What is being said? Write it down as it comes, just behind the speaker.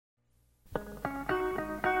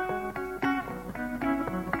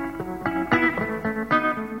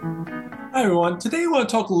Hi, everyone. Today, I want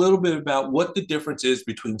to talk a little bit about what the difference is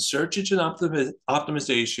between search engine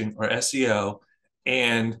optimization, or SEO,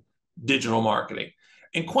 and digital marketing.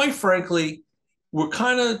 And quite frankly, we're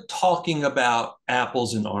kind of talking about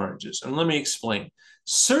apples and oranges. And let me explain.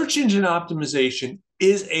 Search engine optimization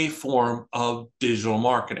is a form of digital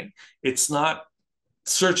marketing. It's not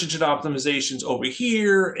search engine optimization's over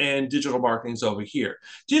here and digital marketing's over here.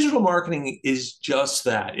 Digital marketing is just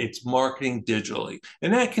that. It's marketing digitally.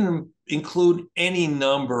 And that can include any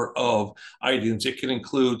number of items. It can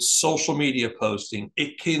include social media posting.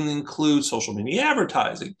 It can include social media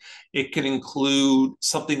advertising. It can include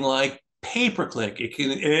something like pay-per-click. It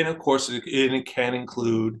can, and of course, it can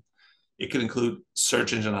include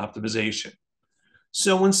search engine optimization.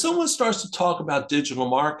 So when someone starts to talk about digital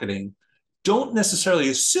marketing, don't necessarily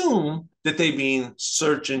assume that they mean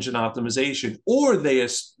search engine optimization, or they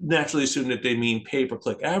naturally assume that they mean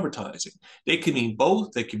pay-per-click advertising. They can mean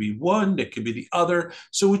both. They could be one. They could be the other.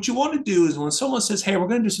 So what you want to do is when someone says, hey, we're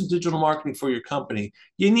going to do some digital marketing for your company,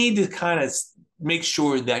 you need to kind of make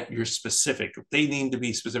sure that you're specific. They need to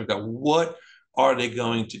be specific about what are they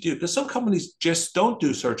going to do? Because some companies just don't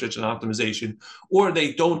do search engine optimization, or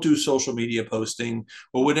they don't do social media posting,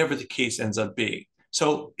 or whatever the case ends up being.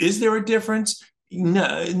 So is there a difference?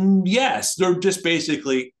 No, yes, they're just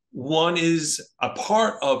basically one is a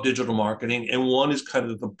part of digital marketing and one is kind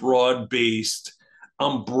of the broad-based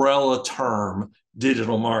umbrella term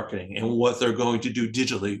digital marketing and what they're going to do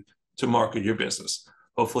digitally to market your business.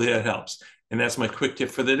 Hopefully that helps. And that's my quick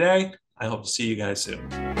tip for the day. I hope to see you guys soon.